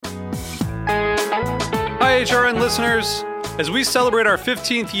HRN listeners. As we celebrate our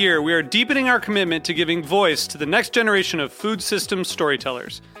 15th year, we are deepening our commitment to giving voice to the next generation of food systems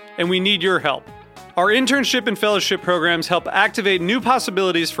storytellers, and we need your help. Our internship and fellowship programs help activate new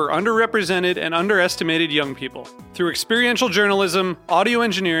possibilities for underrepresented and underestimated young people through experiential journalism, audio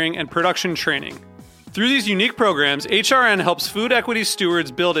engineering, and production training. Through these unique programs, HRN helps food equity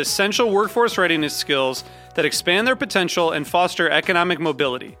stewards build essential workforce readiness skills that expand their potential and foster economic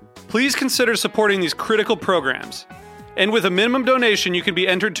mobility. Please consider supporting these critical programs. And with a minimum donation, you can be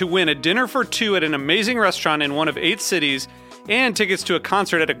entered to win a dinner for two at an amazing restaurant in one of 8 cities and tickets to a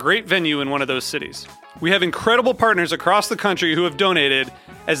concert at a great venue in one of those cities. We have incredible partners across the country who have donated,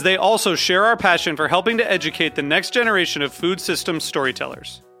 as they also share our passion for helping to educate the next generation of food systems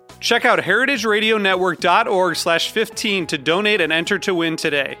storytellers. Check out heritageradionetwork.org/15 to donate and enter to win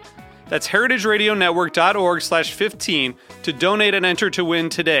today. That's heritageradionetwork.org/15 to donate and enter to win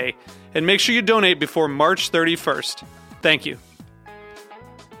today. And make sure you donate before March 31st. Thank you.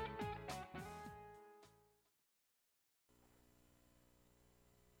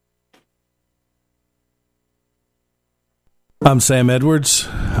 I'm Sam Edwards.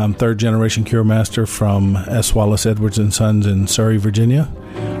 I'm third generation Cure Master from S. Wallace Edwards & Sons in Surrey, Virginia.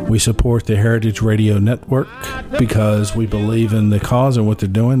 We support the Heritage Radio Network because we believe in the cause and what they're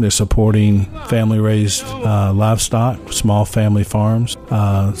doing. They're supporting family-raised livestock, small family farms,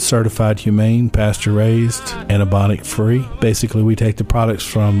 certified humane, pasture-raised, antibiotic-free. Basically, we take the products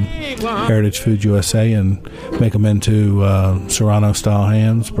from Heritage Food USA and make them into Serrano-style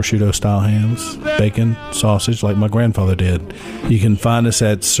hams, prosciutto-style hams, bacon, sausage, like my grandfather did. You can find us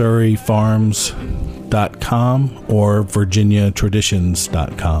at surreyfarms.com or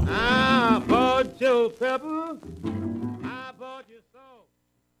virginiatraditions.com. I bought your pepper, I bought your salt.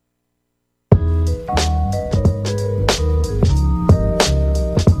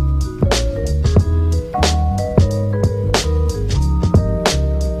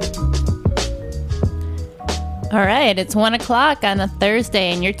 All right, it's 1 o'clock on a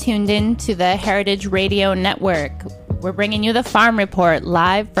Thursday, and you're tuned in to the Heritage Radio Network. We're bringing you the Farm Report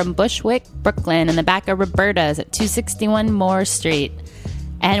live from Bushwick, Brooklyn, in the back of Roberta's at 261 Moore Street.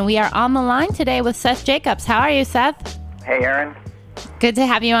 And we are on the line today with Seth Jacobs. How are you, Seth? Hey, Aaron. Good to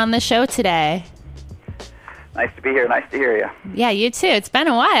have you on the show today. Nice to be here. Nice to hear you. Yeah, you too. It's been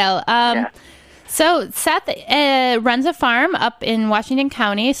a while. Yeah. So Seth runs a farm up in Washington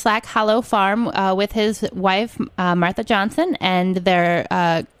County, Slack Hollow Farm, with his wife, Martha Johnson, and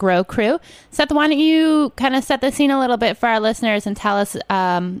their grow crew. Seth, why don't you kind of set the scene a little bit for our listeners and tell us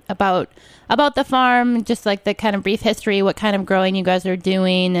about the farm, just like the kind of brief history, what kind of growing you guys are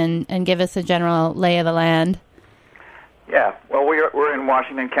doing, and give us a general lay of the land. Yeah, well, we're in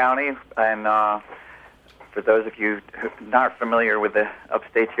Washington County, and for those of you who are not familiar with the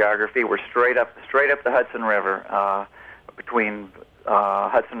upstate geography, we're straight up the Hudson River, between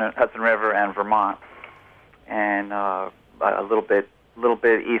Hudson River and Vermont, and a little bit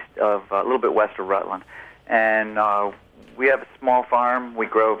west of Rutland. And we have a small farm. We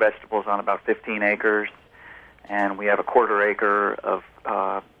grow vegetables on about 15 acres, and we have a quarter acre of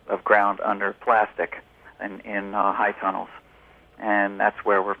ground under plastic in high tunnels, and that's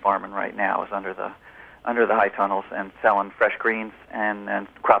where we're farming right now, is under the high tunnels, and selling fresh greens and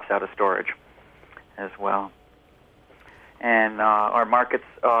crops out of storage as well. And our markets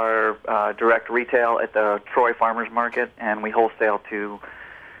are direct retail at the Troy Farmers Market, and we wholesale to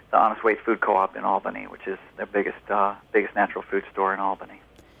the Honest Weight Food Co-op in Albany, which is the biggest natural food store in Albany.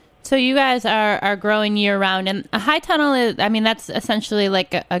 So you guys are growing year-round, and a high tunnel that's essentially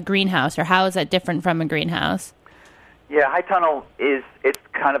like a greenhouse, or how is that different from a greenhouse? Yeah, high tunnel it's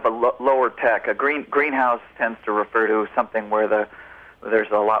kind of a lower tech. A greenhouse tends to refer to something where there's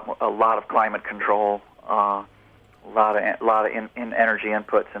a lot of climate control, a lot of energy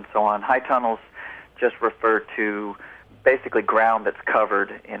inputs and so on. High tunnels just refer to basically ground that's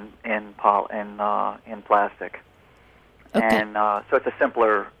covered in plastic. Okay. And so it's a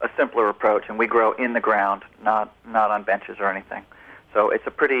simpler approach, and we grow in the ground, not on benches or anything. So it's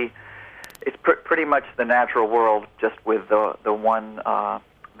pretty much the natural world, just with the one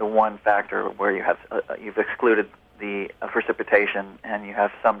factor where you've excluded the precipitation, and you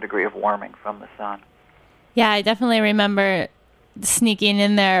have some degree of warming from the sun. Yeah, I definitely remember sneaking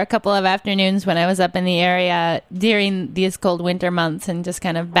in there a couple of afternoons when I was up in the area during these cold winter months, and just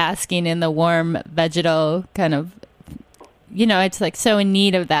kind of basking in the warm vegetal kind of, it's like so in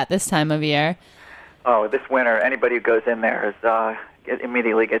need of that this time of year. Oh, this winter, anybody who goes in there is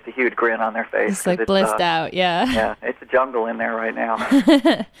immediately gets a huge grin on their face. It's like blissed out, yeah. Yeah, it's a jungle in there right now.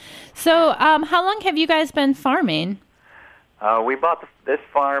 So, how long have you guys been farming? We bought this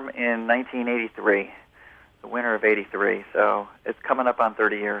farm in 1983, the winter of '83. So it's coming up on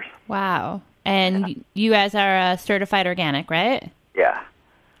 30 years. Wow. And you guys are certified organic, right? Yeah.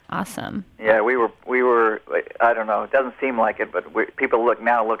 Awesome. Yeah, we were. I don't know. It doesn't seem like it, but people look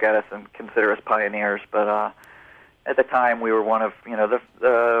at us and consider us pioneers. But at the time, we were one of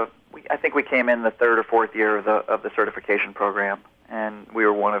I think we came in the third or fourth year of the certification program, and we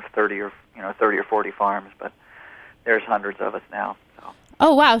were one of 30 or 40 farms. But there's hundreds of us now. So.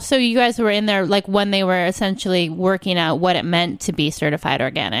 Oh wow! So you guys were in there like when they were essentially working out what it meant to be certified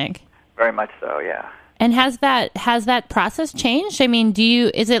organic. Very much so, yeah. And has that process changed? I mean,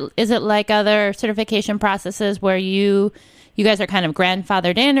 is it like other certification processes where you guys are kind of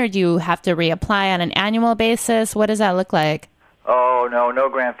grandfathered in, or do you have to reapply on an annual basis? What does that look like? Oh no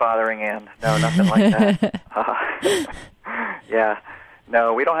grandfathering in. No, nothing like that. Yeah,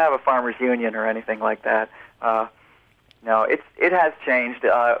 no, we don't have a farmers union or anything like that. No, it has changed.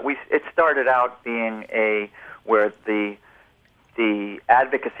 It started out being where the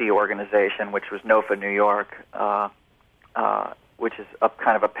advocacy organization, which was NOFA New York, which is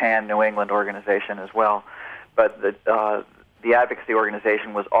kind of a pan-New England organization as well, but the advocacy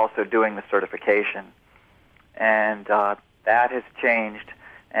organization was also doing the certification, and that has changed,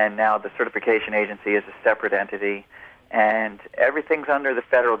 and now the certification agency is a separate entity, and everything's under the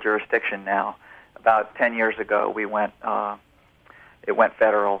federal jurisdiction now. About 10 years ago, it went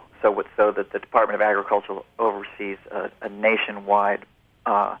federal, so that the Department of Agriculture oversees a nationwide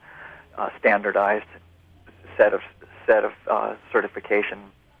standardized set of certification.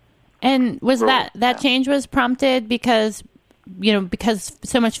 And was rules. that change was prompted because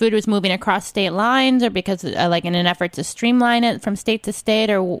so much food was moving across state lines, or because like in an effort to streamline it from state to state,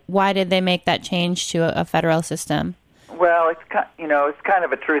 or why did they make that change to a federal system? Well, it's kind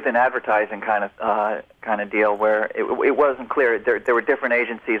of a truth in advertising kind of deal where it wasn't clear. There were different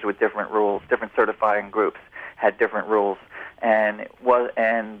agencies with different rules. Different certifying groups had different rules, and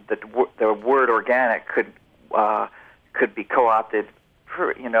the word organic could be co-opted,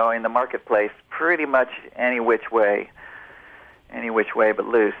 in the marketplace pretty much any which way but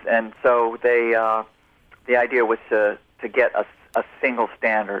loose. And so the idea was to get a single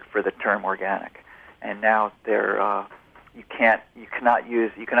standard for the term organic, and now you cannot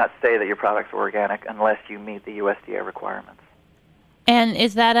say that your products are organic unless you meet the USDA requirements. And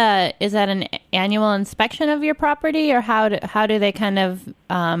is that an annual inspection of your property, or how do they kind of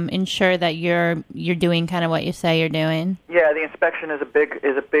ensure that you're doing kind of what you say you're doing? Yeah, the inspection is a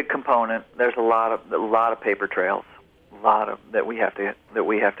big component. There's a lot of paper trails, that we have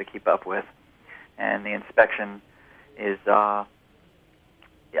to keep up with, and the inspection is I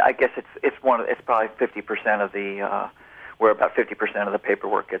guess it's probably 50% of the where about 50% of the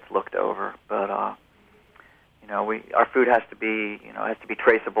paperwork gets looked over. But our food has to be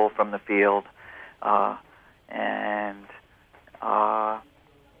traceable from the field, and a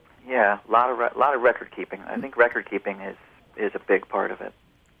lot of record keeping. I think record keeping is a big part of it.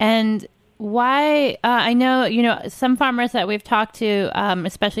 And why? I know some farmers that we've talked to,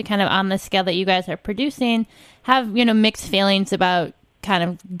 especially kind of on the scale that you guys are producing, have mixed feelings about kind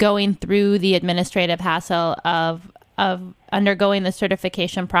of going through the administrative hassle of undergoing the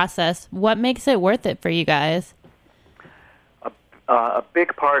certification process. What makes it worth it for you guys? A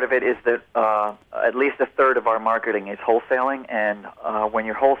big part of it is that at least a third of our marketing is wholesaling, and when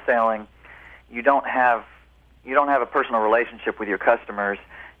you're wholesaling, you don't have a personal relationship with your customers,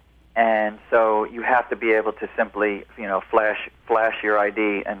 and so you have to be able to simply flash your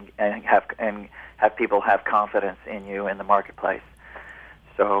ID and have people have confidence in you in the marketplace.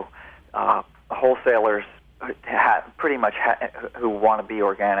 So wholesalers who want to be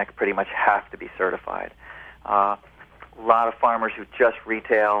organic pretty much have to be certified. A lot of farmers who just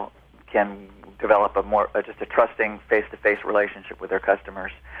retail can develop just a trusting face-to-face relationship with their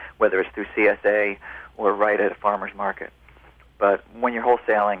customers, whether it's through CSA or right at a farmer's market. But when you're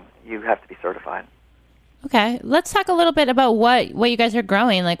wholesaling, you have to be certified. Okay, let's talk a little bit about what you guys are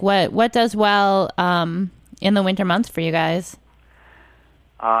growing. Like what does well in the winter months for you guys?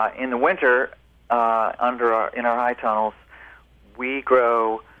 In the winter, in our high tunnels, we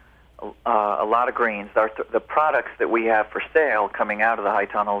grow a lot of greens. The products that we have for sale coming out of the high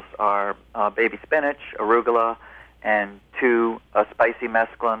tunnels are baby spinach, arugula, and a spicy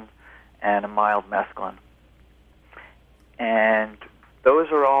mesclun and a mild mesclun. And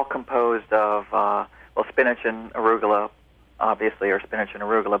those are all composed of spinach and arugula, obviously, or spinach and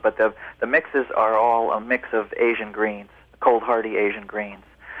arugula. But the mixes are all a mix of Asian greens, cold hardy Asian greens.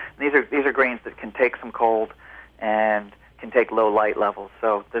 And these are greens that can take some cold and can take low light levels.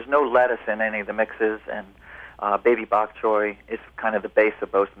 So there's no lettuce in any of the mixes, and baby bok choy is kind of the base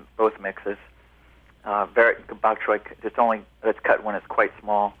of both mixes. bok choy. It's cut when it's quite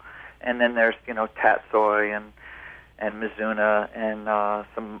small, and then there's tatsoi and Mizuna and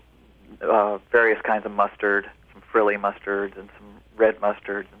some various kinds of mustard, some frilly mustards and some red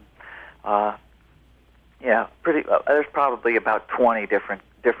mustards. And, there's probably about 20 different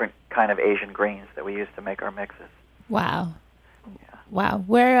kind of Asian greens that we use to make our mixes. Wow. Yeah. Wow.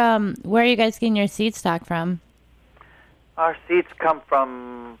 Where are you guys getting your seed stock from? Our seeds come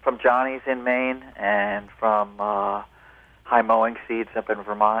from Johnny's in Maine and from High Mowing Seeds up in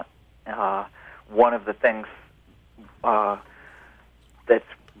Vermont. One of the things that's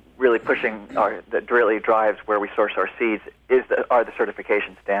really pushing, or that really drives where we source our seeds, are the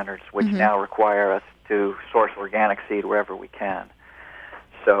certification standards, which now require us to source organic seed wherever we can.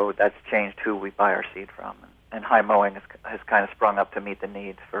 So that's changed who we buy our seed from. And High Mowing has kind of sprung up to meet the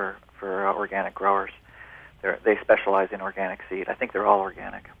needs for organic growers. They specialize in organic seed. I think they're all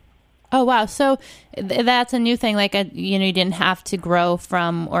organic. Oh, wow. So that's a new thing. Like, you didn't have to grow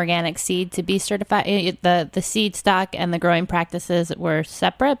from organic seed to be certified. The seed stock and the growing practices were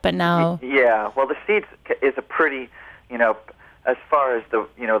separate, but now... Yeah. Well, the seeds is a pretty, as far as the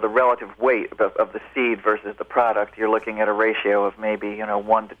relative weight of the seed versus the product, you're looking at a ratio of maybe,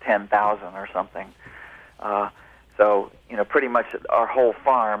 1 to 10,000 or something. So, pretty much our whole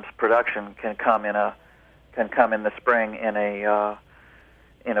farm's production can come in the spring in a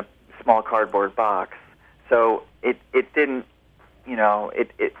small cardboard box. So it didn't,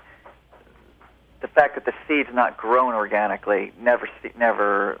 the fact that the seed's not grown organically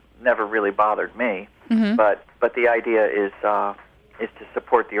never really bothered me. Mm-hmm. But the idea is to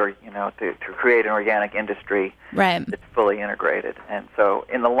support to create an organic industry right. that's fully integrated. And so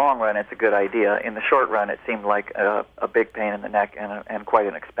in the long run, it's a good idea. In the short run, it seemed like a big pain in the neck and quite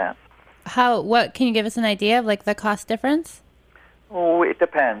an expense. What can you give us an idea of the cost difference? Oh, it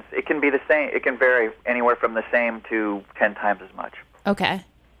depends. It can be the same. It can vary anywhere from the same to 10 times as much. Okay. Yeah.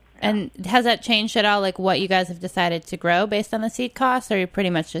 And has that changed at all, what you guys have decided to grow based on the seed costs, or you pretty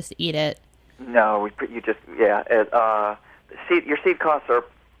much just eat it? No, your seed costs are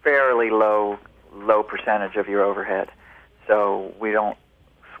fairly low percentage of your overhead, so we don't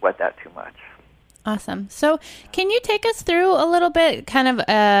sweat that too much. Awesome. So can you take us through a little bit, kind of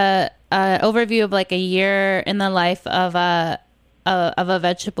a overview of a year in the life of a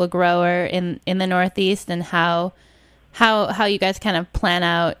vegetable grower in the Northeast, and how you guys kind of plan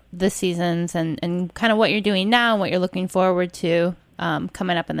out the seasons and kind of what you're doing now and what you're looking forward to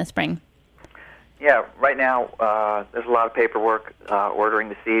coming up in the spring? Yeah, right now there's a lot of paperwork. Ordering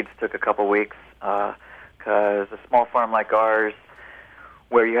the seeds took a couple weeks because a small farm like ours,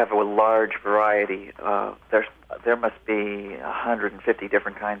 where you have a large variety, there must be 150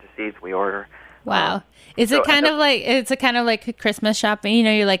 different kinds of seeds we order. Wow. Is it kind of like Christmas shopping?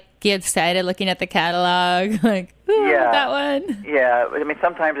 You get excited looking at the catalog, that one. Yeah, I mean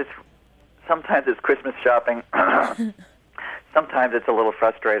sometimes it's Christmas shopping. Sometimes it's a little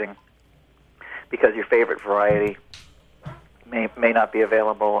frustrating because your favorite variety may not be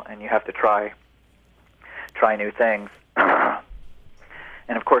available, and you have to try new things.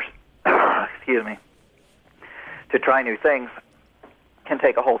 And of course, excuse me, to try new things can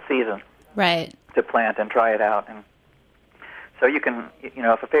take a whole season. Right. To plant and try it out, and so you can,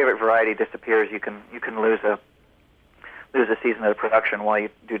 if a favorite variety disappears, you can lose a season of production while you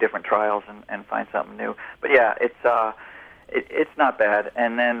do different trials and find something new. But yeah, it's not bad.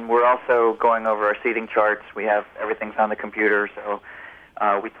 And then we're also going over our seeding charts. We have everything's on the computer, so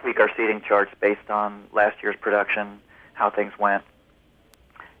we tweak our seeding charts based on last year's production, how things went,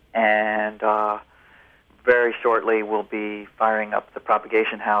 and very shortly we'll be firing up the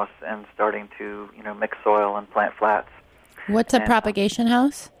propagation house and starting to mix soil and plant flats. What's a propagation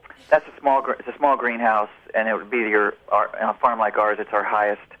house? It's a small greenhouse, and it would be on a farm like ours. It's our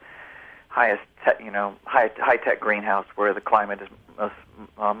highest high tech greenhouse where the climate is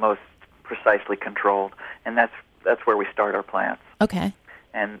most precisely controlled, and that's where we start our plants. Okay.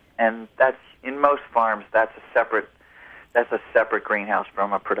 And that's in most farms. That's a separate greenhouse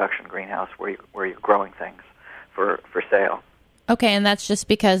from a production greenhouse where you're growing things for sale. Okay, and that's just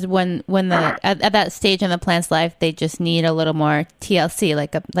because when at that stage in the plant's life, they just need a little more TLC,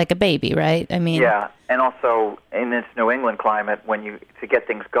 like a baby, right? I mean, yeah, and also in this New England climate, to get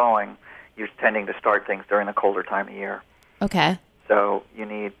things going, you're tending to start things during the colder time of year. Okay. So you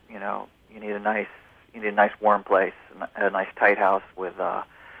need a nice warm place, a nice tight house with,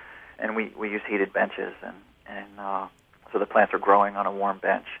 and we use heated benches and so the plants are growing on a warm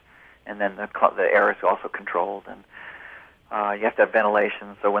bench, and then the air is also controlled, and you have to have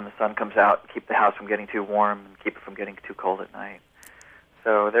ventilation so when the sun comes out, keep the house from getting too warm and keep it from getting too cold at night.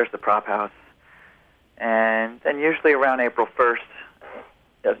 So there's the prop house. And then usually around April 1st,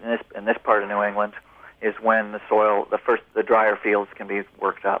 in this part of New England, is when the drier fields can be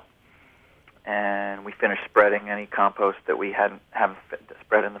worked up. And we finish spreading any compost that we haven't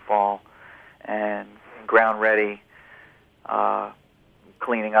spread in the fall, and ground ready,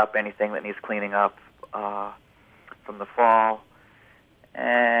 cleaning up anything that needs cleaning up from the fall.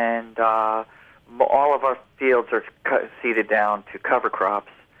 And all of our fields are seeded down to cover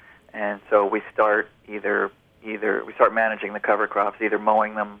crops, and so we start start managing the cover crops, either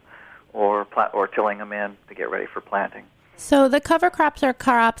mowing them or tilling them in to get ready for planting. So the cover crops are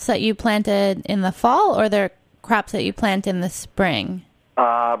crops that you planted in the fall, or they're crops that you plant in the spring?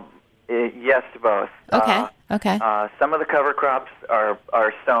 Yes to both. Okay. Some of the cover crops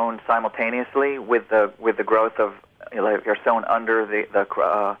are sown simultaneously with the growth of, are sown under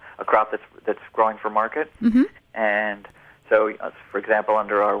a crop that's growing for market. Mm-hmm. And so, for example,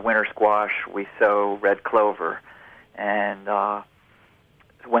 under our winter squash, we sow red clover, and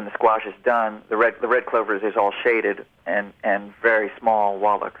when the squash is done, the red clover is all shaded and very small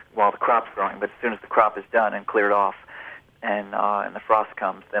while the crop's growing. But as soon as the crop is done and cleared off, and the frost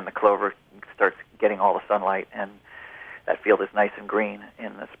comes, then the clover starts getting all the sunlight, and that field is nice and green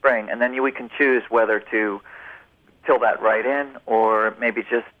in the spring. And then we can choose whether to till that right in, or maybe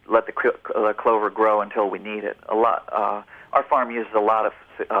just let the clover grow until we need it. Our farm uses a lot of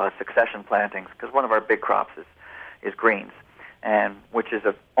succession plantings because one of our big crops is greens, and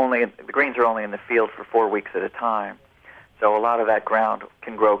the greens are only in the field for 4 weeks at a time. So a lot of that ground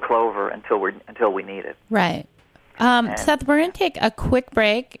can grow clover until we need it. Right. Seth, we're going to take a quick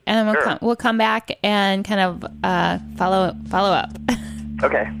break, and then we'll come back and kind of follow up.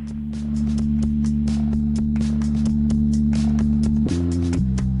 Okay.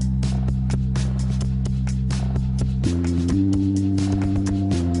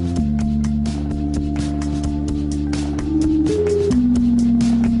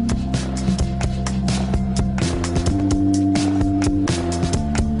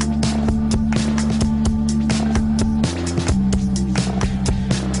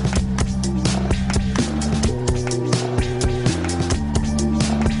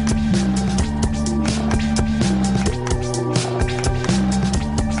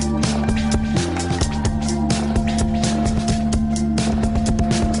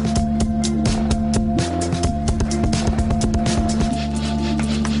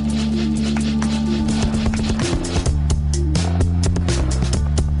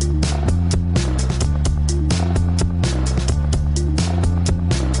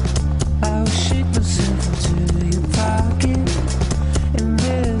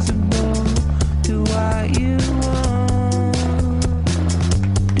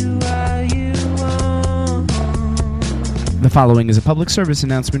 The following is a public service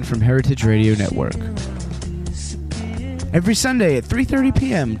announcement from Heritage Radio Network. Every Sunday at 3:30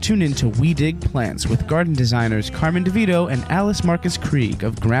 p.m., tune in to We Dig Plants with garden designers Carmen DeVito and Alice Marcus Krieg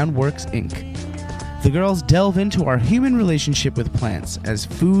of Groundworks, Inc. The girls delve into our human relationship with plants as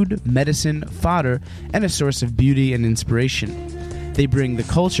food, medicine, fodder, and a source of beauty and inspiration. They bring the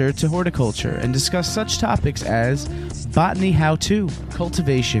culture to horticulture and discuss such topics as botany how-to,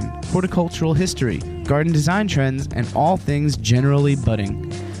 cultivation, horticultural history, garden design trends, and all things generally budding.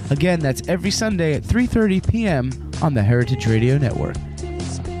 Again, that's every Sunday at 3:30 p.m. on the Heritage Radio Network.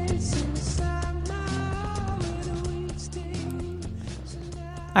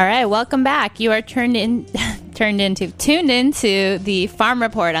 All right, welcome back. You are tuned into the Farm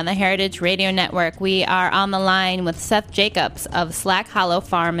Report on the Heritage Radio Network. We are on the line with Seth Jacobs of Slack Hollow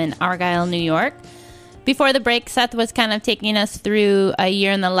Farm in Argyle, New York. Before the break, Seth was kind of taking us through a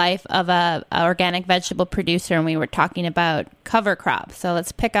year in the life of a organic vegetable producer, and we were talking about cover crops. So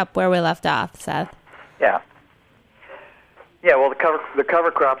let's pick up where we left off, Seth. Yeah. Well, the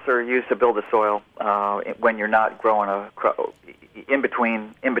cover crops are used to build the soil when you're not growing a crop. In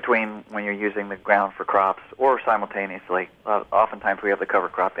between when you're using the ground for crops, or simultaneously. Oftentimes we have the cover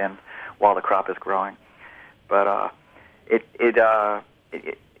crop in while the crop is growing. But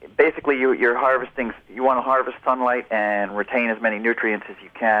basically you're harvesting. You want to harvest sunlight and retain as many nutrients as you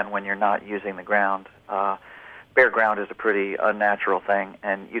can when you're not using the ground. Bare ground is a pretty unnatural thing,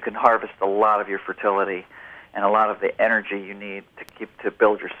 and you can harvest a lot of your fertility and a lot of the energy you need to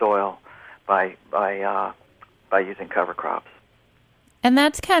build your soil by using cover crops. And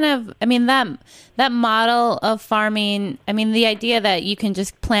that's kind of, that model of farming, the idea that you can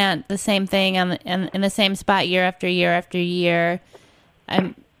just plant the same thing in the same spot year after year after year.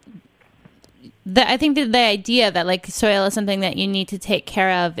 I think that the idea that like soil is something that you need to take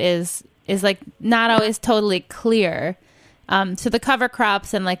care of is like not always totally clear. So the cover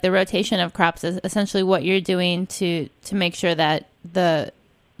crops and like the rotation of crops is essentially what you're doing to make sure that the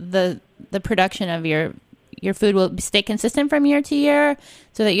production of your food will stay consistent from year to year,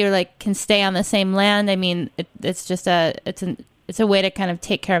 so that you're like can stay on the same land. I mean, it's just a way to kind of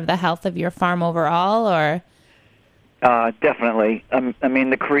take care of the health of your farm overall, or. Definitely. I mean,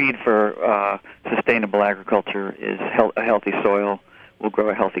 the creed for sustainable agriculture is a healthy soil will grow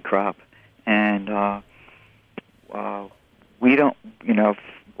a healthy crop, and we don't.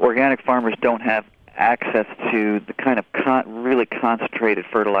 Organic farmers don't have access to the kind of really concentrated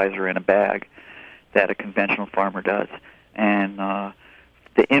fertilizer in a bag that a conventional farmer does, and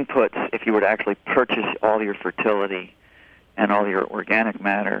the inputs. If you were to actually purchase all your fertility and all your organic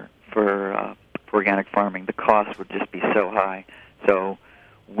matter for organic farming, the cost would just be so high. So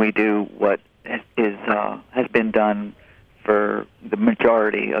we do what has been done for the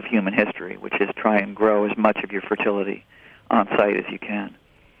majority of human history, which is try and grow as much of your fertility on site as you can.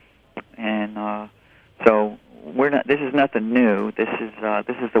 And so we're not. This is nothing new. This is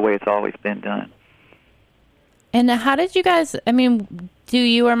the way it's always been done. And how did you guys? I mean, do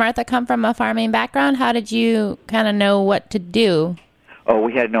you or Martha come from a farming background? How did you kind of know what to do? Oh,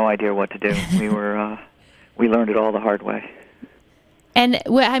 we had no idea what to do. We learned it all the hard way. And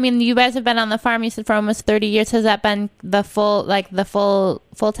I mean, you guys have been on the farm, you said, for almost 30 years. Has that been the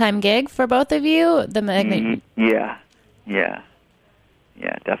full-time gig for both of you? Yeah,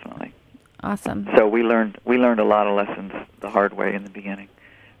 definitely. Awesome. So we learned a lot of lessons the hard way in the beginning,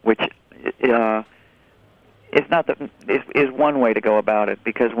 which is one way to go about it,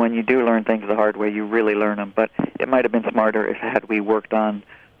 because when you do learn things the hard way, you really learn them. But it might have been smarter had we worked on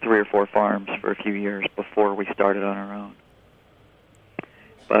 3 or 4 farms for a few years before we started on our own.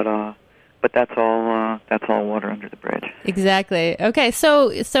 But that's all water under the bridge. Exactly. Okay, so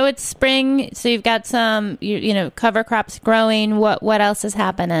it's spring. So you've got some cover crops growing. What else is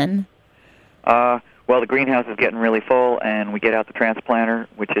happening? Well, the greenhouse is getting really full, and we get out the transplanter,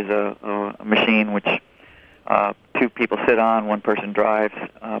 which is a machine which 2 people sit on, 1 person drives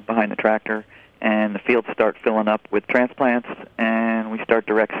behind the tractor, and the fields start filling up with transplants, and we start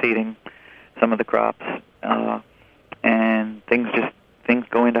direct seeding some of the crops, and things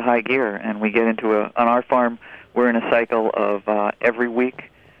go into high gear, and we get into on our farm, we're in a cycle of every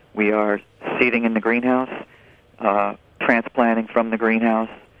week we are seeding in the greenhouse, transplanting from the greenhouse,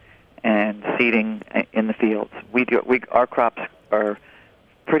 and seeding in the fields. Our crops are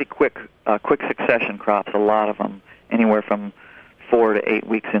pretty quick succession crops, a lot of them, anywhere from 4 to 8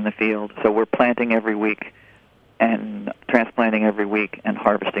 weeks in the field. So we're planting every week and transplanting every week and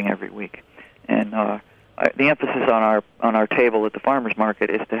harvesting every week. And the emphasis on our table at the farmers market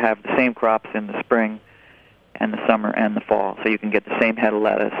is to have the same crops in the spring and the summer and the fall. So you can get the same head of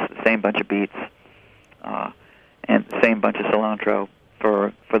lettuce, the same bunch of beets, and the same bunch of cilantro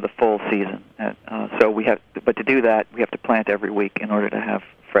for the full season. But to do that, we have to plant every week in order to have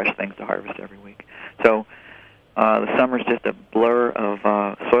fresh things to harvest every week. So the summer's just a blur of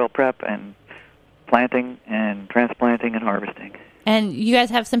soil prep and planting and transplanting and harvesting. And you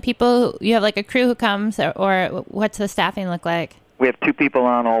guys have some people, you have like a crew who comes, or what's the staffing look like? We have 2 people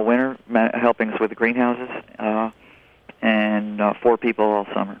on all winter helping us with the greenhouses, and 4 people all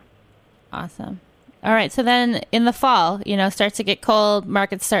summer. Awesome. All right, so then in the fall, starts to get cold,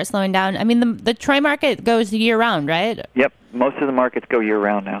 markets start slowing down. I mean, the Troy market goes year-round, right? Yep, most of the markets go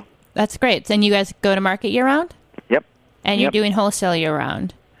year-round now. That's great. And you guys go to market year-round? Yep. And you're doing wholesale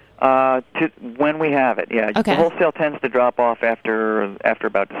year-round? When we have it, yeah. Okay. The wholesale tends to drop off after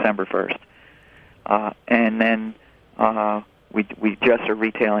about December 1st. And then we just are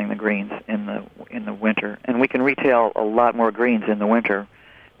retailing the greens in the winter. And we can retail a lot more greens in the winter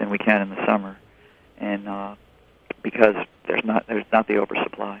than we can in the summer. And because there's not the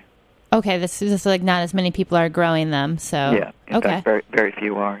oversupply. Okay, this is like not as many people are growing them, so yeah. In fact, very very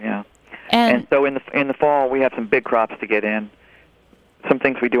few are. Yeah. And so in the fall we have some big crops to get in. Some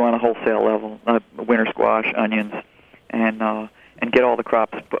things we do on a wholesale level: winter squash, onions, and get all the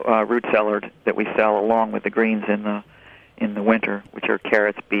crops root cellared that we sell along with the greens in the winter, which are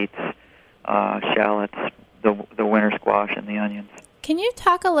carrots, beets, shallots, the winter squash, and the onions. Can you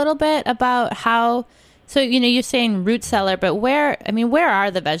talk a little bit about how? So you're saying root cellar, but where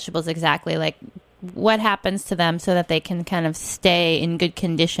are the vegetables exactly? Like, what happens to them so that they can kind of stay in good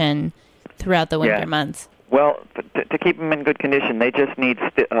condition throughout the winter months? Well, to keep them in good condition, they just need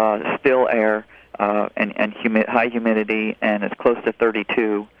still air and high humidity, and as close to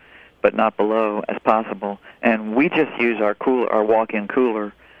 32, but not below, as possible. And we just use our walk-in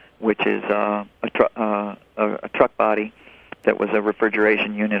cooler, which is a truck body that was a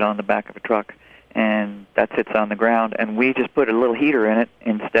refrigeration unit on the back of a truck, and that sits on the ground. And we just put a little heater in it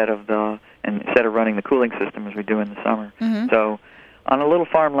instead of running the cooling system as we do in the summer. Mm-hmm. So on a little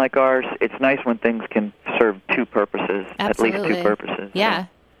farm like ours, it's nice when things can serve two purposes, Absolutely. at least two purposes. Yeah.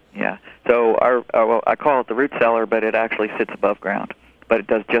 Yeah. So well, I call it the root cellar, but it actually sits above ground. But it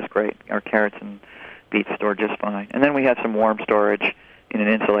does just great. Our carrots and beets store just fine. And then we have some warm storage in an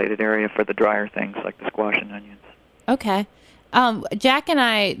insulated area for the drier things like the squash and onions. Okay. Jack and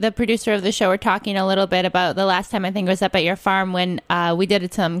I, the producer of the show, were talking a little bit about the last time I think it was up at your farm when we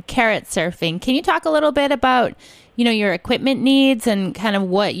did some carrot surfing. Can you talk a little bit about, your equipment needs and kind of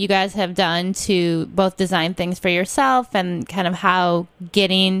what you guys have done to both design things for yourself and kind of how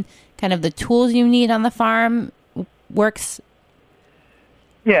getting kind of the tools you need on the farm works?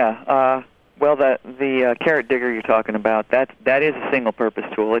 Yeah. Well, the carrot digger you're talking about, that is a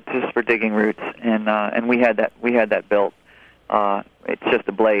single-purpose tool. It's just for digging roots, and we had that built. It's just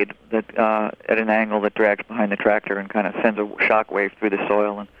a blade that at an angle that drags behind the tractor and kind of sends a shock wave through the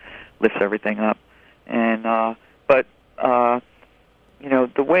soil and lifts everything up. And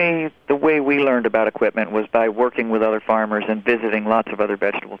the way we learned about equipment was by working with other farmers and visiting lots of other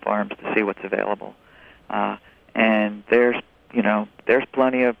vegetable farms to see what's available. And there's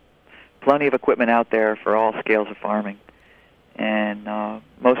plenty of equipment out there for all scales of farming. And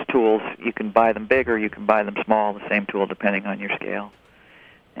most tools, you can buy them big or you can buy them small, the same tool depending on your scale.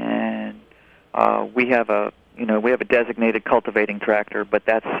 And we have a designated cultivating tractor, but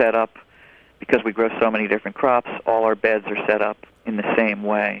that's set up because we grow so many different crops. All our beds are set up in the same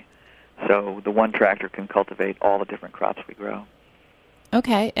way, so the one tractor can cultivate all the different crops we grow.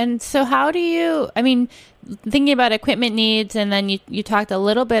 Okay, and so how do you, thinking about equipment needs, and then you talked a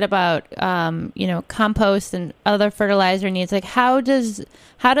little bit about, compost and other fertilizer needs, like how does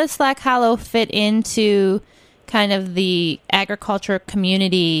Slack Hollow fit into kind of the agriculture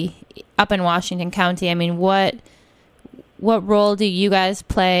community up in Washington County? What role do you guys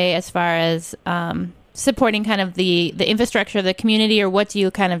play as far as supporting kind of the infrastructure of the community, or what do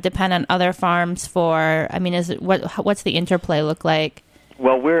you kind of depend on other farms for? What's the interplay look like?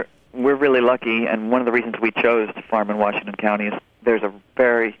 Well, we're really lucky, and one of the reasons we chose to farm in Washington County is it's a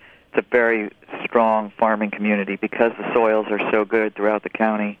very strong farming community because the soils are so good throughout the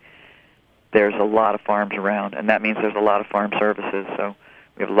county. There's a lot of farms around, and that means there's a lot of farm services. So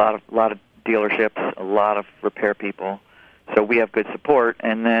we have a lot of dealerships, a lot of repair people. So we have good support,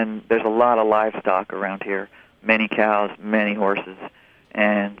 and then there's a lot of livestock around here, many cows, many horses,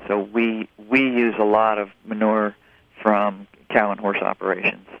 and so we use a lot of manure from cow and horse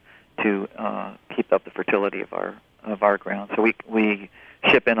operations to keep up the fertility of our ground. So we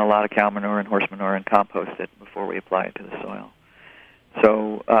ship in a lot of cow manure and horse manure and compost it before we apply it to the soil.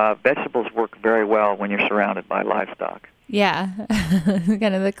 So vegetables work very well when you're surrounded by livestock. Yeah,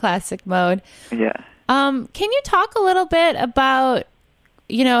 kind of the classic mode. Yeah. Can you talk a little bit about,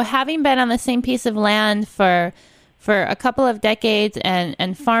 having been on the same piece of land for a couple of decades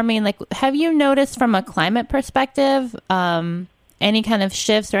and farming, like, have you noticed from a climate perspective, any kind of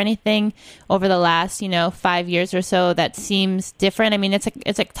shifts or anything over the last, 5 years or so that seems different?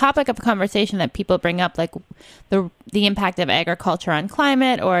 It's a topic of conversation that people bring up, like the impact of agriculture on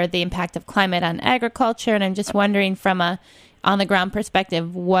climate or the impact of climate on agriculture. And I'm just wondering from a on the ground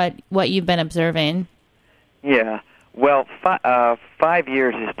perspective, what you've been observing. Yeah. Well, 5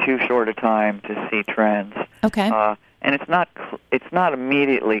 years is too short a time to see trends. Okay. And it's not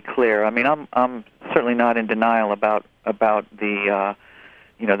immediately clear. I'm certainly not in denial about the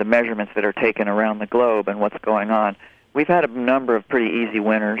the measurements that are taken around the globe and what's going on. We've had a number of pretty easy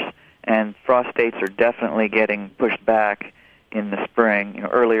winters, and frost dates are definitely getting pushed back in the spring.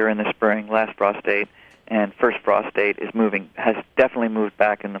 Earlier in the spring, last frost date, and first frost date has definitely moved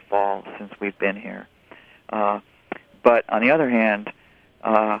back in the fall since we've been here. But on the other hand,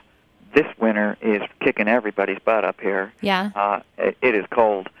 this winter is kicking everybody's butt up here. Yeah. It is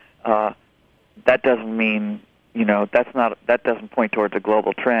cold. That doesn't mean, that doesn't point towards a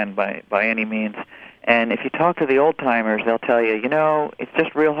global trend by any means. And if you talk to the old-timers, they'll tell you, it's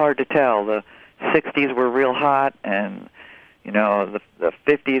just real hard to tell. The 60s were real hot, and, the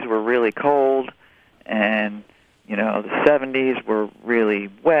 50s were really cold, and, the 70s were really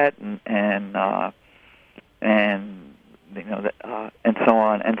wet, and so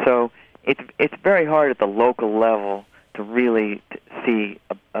on. And so it's very hard at the local level to really see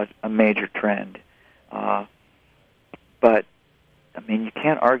a major trend. But you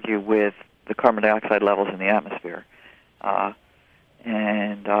can't argue with the carbon dioxide levels in the atmosphere. But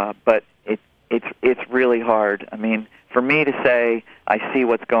it's really hard. for me to say I see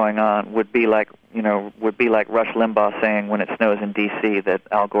what's going on would be like Rush Limbaugh saying when it snows in D.C. that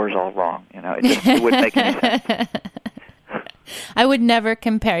Al Gore's all wrong. It wouldn't make any sense. I would never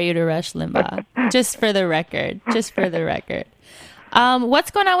compare you to Rush Limbaugh, just for the record.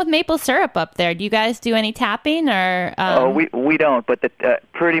 What's going on with maple syrup up there? Do you guys do any tapping or? We don't, but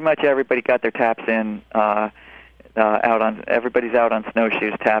pretty much everybody got their taps in. Everybody's out on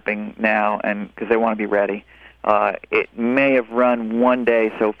snowshoes tapping now, and because they want to be ready. It may have run one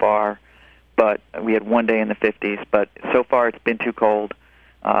day so far, but we had one day in the 50s. But so far, it's been too cold.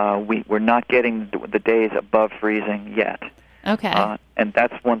 We're not getting the days above freezing yet. Okay. And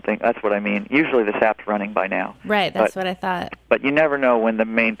that's one thing. That's what I mean. Usually the sap's running by now. Right. That's what I thought. But you never know when the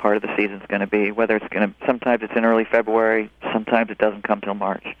main part of the season's going to be. Whether it's going to. Sometimes it's in early February. Sometimes it doesn't come till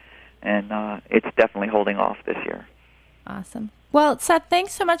March, and it's definitely holding off this year. Awesome. Well, Seth,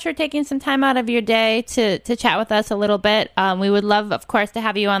 thanks so much for taking some time out of your day to chat with us a little bit. We would love, of course, to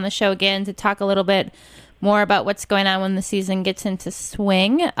have you on the show again to talk a little bit more about what's going on when the season gets into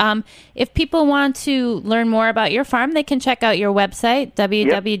swing. If people want to learn more about your farm, they can check out your website,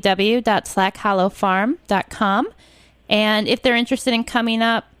 www.slackhollowfarm.com. And if they're interested in coming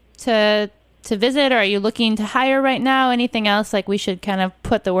up to visit, or are you looking to hire right now? Anything else like we should kind of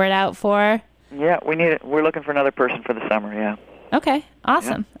put the word out for? Yeah, we need it. We're looking for another person for the summer, yeah. Okay,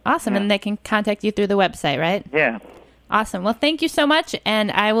 awesome. Yeah. Awesome. Yeah. And they can contact you through the website, right? Yeah. Awesome. Well, thank you so much, and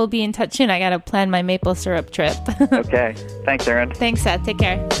I will be in touch soon. I got to plan my maple syrup trip. Okay. Thanks, Erin. Thanks, Seth. Take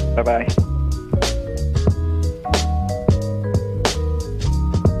care. Bye-bye.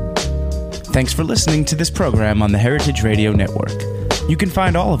 Thanks for listening to this program on the Heritage Radio Network. You can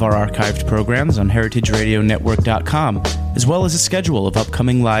find all of our archived programs on heritageradionetwork.com, as well as a schedule of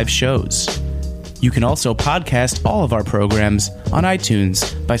upcoming live shows. You can also podcast all of our programs on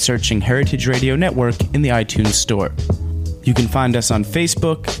iTunes by searching Heritage Radio Network in the iTunes Store. You can find us on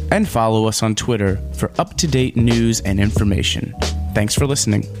Facebook and follow us on Twitter for up-to-date news and information. Thanks for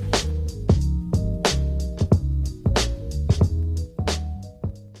listening.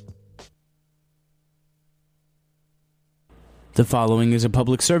 The following is a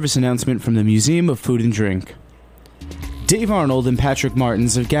public service announcement from the Museum of Food and Drink. Dave Arnold and Patrick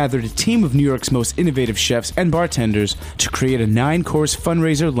Martins have gathered a team of New York's most innovative chefs and bartenders to create a 9-course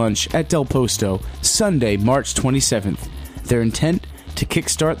fundraiser lunch at Del Posto, Sunday, March 27th. Their intent? To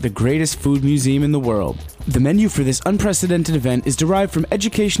kickstart the greatest food museum in the world. The menu for this unprecedented event is derived from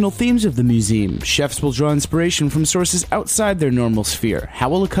educational themes of the museum. Chefs will draw inspiration from sources outside their normal sphere. How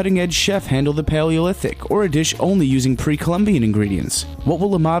will a cutting-edge chef handle the Paleolithic, or a dish only using pre-Columbian ingredients? What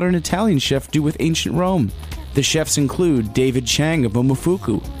will a modern Italian chef do with ancient Rome? The chefs include David Chang of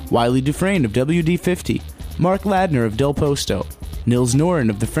Momofuku, Wiley Dufresne of WD-50, Mark Ladner of Del Posto, Nils Noren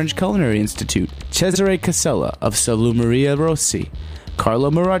of the French Culinary Institute, Cesare Casella of Salumeria Rossi,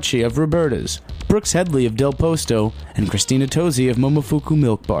 Carlo Maracci of Roberta's, Brooks Headley of Del Posto, and Christina Tosi of Momofuku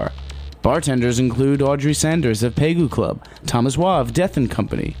Milk Bar. Bartenders include Audrey Sanders of Pegu Club, Thomas Waugh of Death &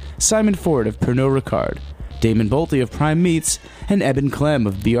 Company, Simon Ford of Pernod Ricard, Damon Bolte of Prime Meats, and Eben Clem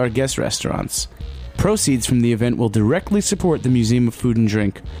of Be Our Guest Restaurants. Proceeds from the event will directly support the Museum of Food and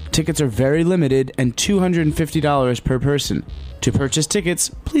Drink. Tickets are very limited and $250 per person. To purchase tickets,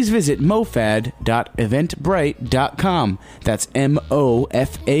 please visit mofad.eventbrite.com. That's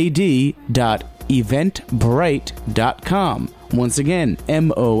mofad.eventbrite.com. Once again,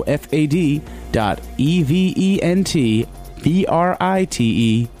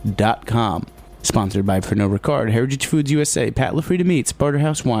 mofad.eventbrite.com. Sponsored by Pernod Ricard, Heritage Foods USA, Pat LaFrida Meats,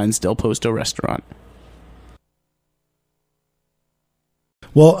 Barterhouse Wines, Del Posto Restaurant.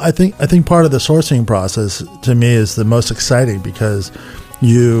 Well, I think part of the sourcing process to me is the most exciting because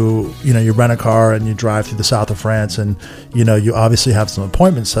you rent a car and you drive through the south of France and you obviously have some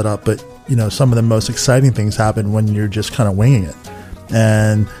appointments set up, but some of the most exciting things happen when you're just kind of winging it.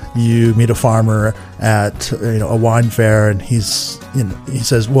 And you meet a farmer at a wine fair, and he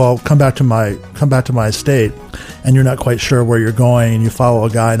says, "Well, come back to my estate," and you're not quite sure where you're going, and you follow a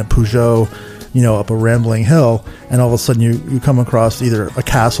guy in a Peugeot, up a rambling hill, and all of a sudden you come across either a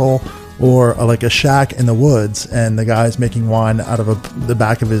castle or like a shack in the woods, and the guy's making wine out of the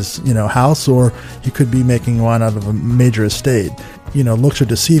back of his house, or he could be making wine out of a major estate. Looks are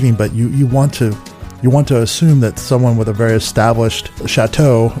deceiving, but you want to assume that someone with a very established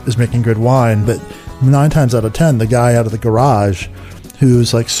chateau is making good wine, but 9 times out of 10, the guy out of the garage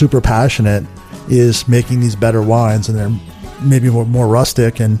who's like super passionate is making these better wines, and they're maybe more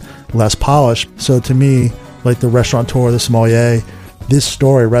rustic and less polished. So to me, like the restaurateur, the sommelier, this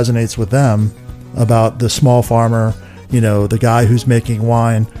story resonates with them about the small farmer, the guy who's making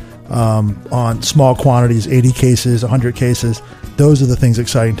wine on small quantities, 80 cases, 100 cases. Those are the things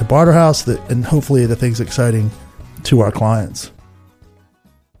exciting to Barterhouse, and hopefully the things exciting to our clients.